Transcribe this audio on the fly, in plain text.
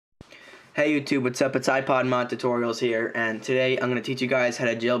Hey YouTube, what's up? It's iPod Mod Tutorials here, and today I'm going to teach you guys how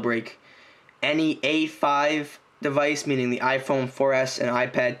to jailbreak any A5 device, meaning the iPhone 4S and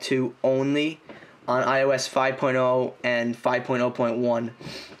iPad 2 only, on iOS 5.0 and 5.0.1.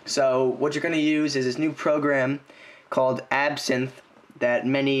 So what you're going to use is this new program called Absinthe that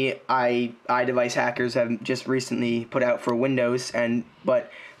many iDevice hackers have just recently put out for Windows,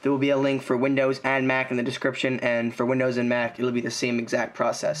 but there will be a link for Windows and Mac in the description, and for Windows and Mac it'll be the same exact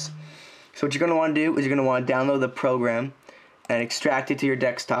process. So what you're going to want to do is you're going to want to download the program and extract it to your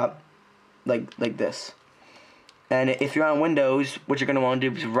desktop like this. And if you're on Windows, what you're going to want to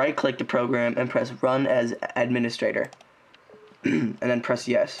do is right click the program and press run as administrator and then press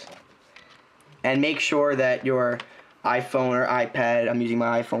yes. And make sure that your iPhone or iPad, I'm using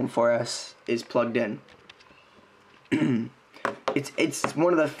my iPhone 4S, is plugged in. It's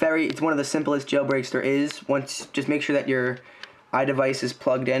one of the simplest jailbreaks there is. Just make sure that your iDevice is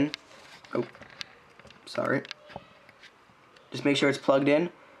plugged in. Oh, sorry. Just make sure it's plugged in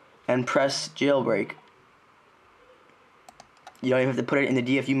and press jailbreak. You don't even have to put it in the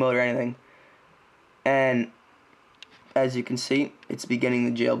DFU mode or anything. And as you can see, it's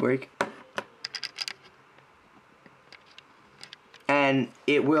beginning the jailbreak. And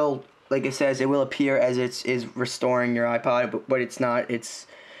it will, like it says, it will appear as it is restoring your iPod, but it's not. It's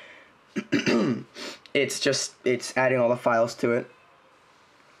it's adding all the files to it.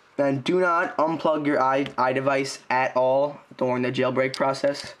 And do not unplug your iDevice at all during the jailbreak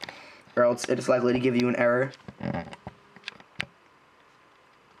process, or else it is likely to give you an error.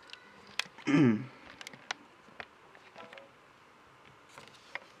 And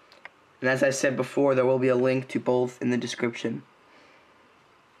as I said before, there will be a link to both in the description.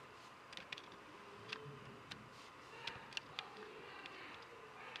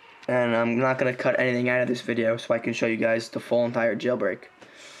 And I'm not going to cut anything out of this video so I can show you guys the full entire jailbreak.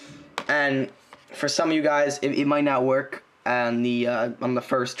 And for some of you guys, it might not work on the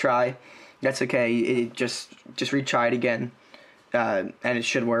first try. That's okay. Just retry it again, and it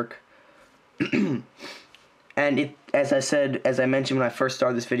should work. And as I mentioned when I first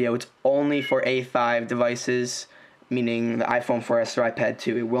started this video, it's only for A5 devices, meaning the iPhone 4S or iPad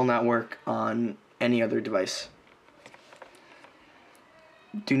 2. It will not work on any other device.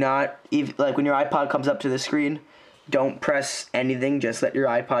 Do not, like when your iPod comes up to the screen, don't press anything, just let your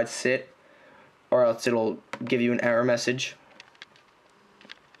iPod sit, or else it'll give you an error message.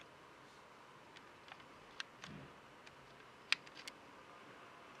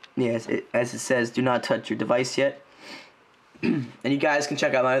 Yes, as it says, do not touch your device yet. And you guys can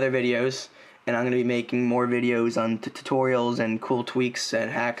check out my other videos, and I'm going to be making more videos on tutorials and cool tweaks and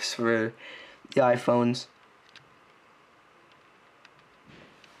hacks for the iPhones.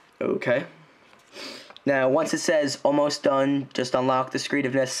 Okay. Now, once it says almost done, just unlock the screen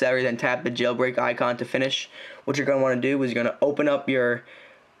if necessary, then tap the jailbreak icon to finish. What you're going to want to do is you're going to open up your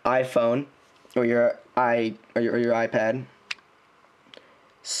iPhone or your iPad,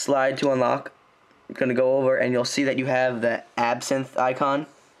 slide to unlock. You're going to go over and you'll see that you have the Absinthe icon.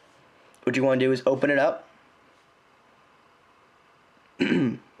 What you want to do is open it up,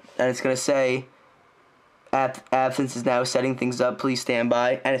 and it's going to say Absinthe is now setting things up, please stand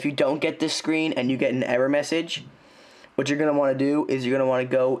by. And if you don't get this screen and you get an error message, what you're going to want to do is you're going to want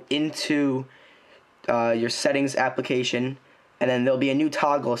to go into your settings application, and then there'll be a new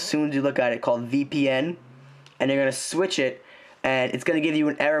toggle as soon as you look at it called VPN, and you're going to switch it, and it's going to give you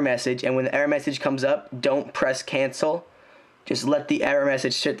an error message. And when the error message comes up, don't press cancel. Just let the error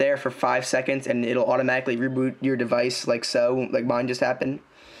message sit there for 5 seconds, and it'll automatically reboot your device like so, like mine just happened.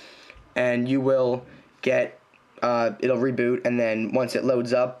 And you will get it'll reboot, and then once it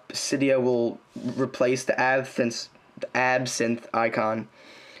loads up, Cydia will replace the Absinthe icon,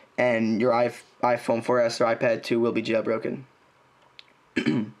 and your iPhone 4S or iPad 2 will be jailbroken.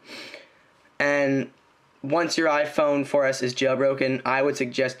 And once your iPhone 4S is jailbroken, I would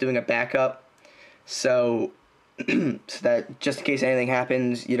suggest doing a backup, so that just in case anything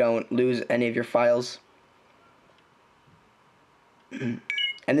happens, you don't lose any of your files. And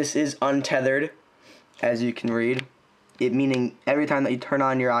this is untethered, as you can read, meaning every time that you turn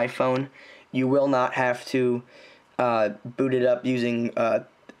on your iPhone, you will not have to boot it up using a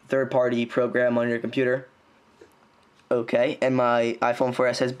third-party program on your computer. Okay, and my iPhone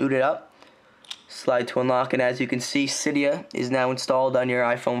 4S has booted up. Slide to unlock, and as you can see, Cydia is now installed on your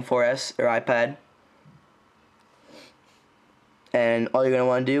iPhone 4S or iPad. And all you're going to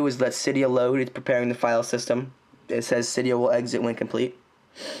want to do is let Cydia load. It's preparing the file system. It says Cydia will exit when complete.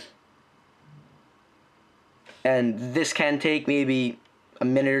 And this can take maybe a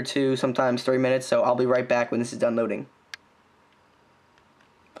minute or two, sometimes 3 minutes, so I'll be right back when this is done loading.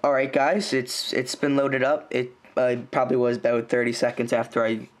 All right, guys, it's been loaded up. It probably was about 30 seconds after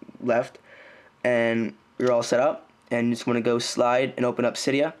I left, and you're all set up. And you just want to go slide and open up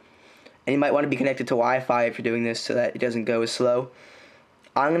Cydia. And you might want to be connected to Wi-Fi if you're doing this so that it doesn't go as slow.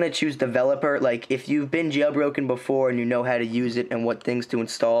 I'm going to choose developer. Like, if you've been jailbroken before and you know how to use it and what things to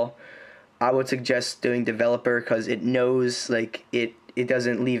install, I would suggest doing developer because it knows, like, it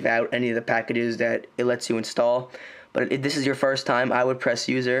doesn't leave out any of the packages that it lets you install. But if this is your first time, I would press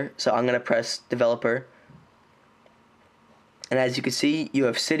user. So I'm going to press developer. And as you can see, you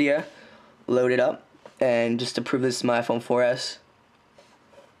have Cydia loaded up. And just to prove this is my iPhone 4S.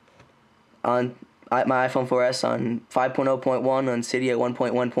 On my iPhone 4S on 5.0.1 on Cydia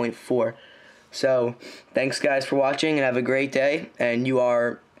 1.1.4. So, thanks guys for watching and have a great day. And you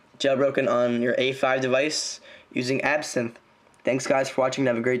are jailbroken on your A5 device using Absinthe. Thanks guys for watching and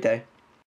have a great day.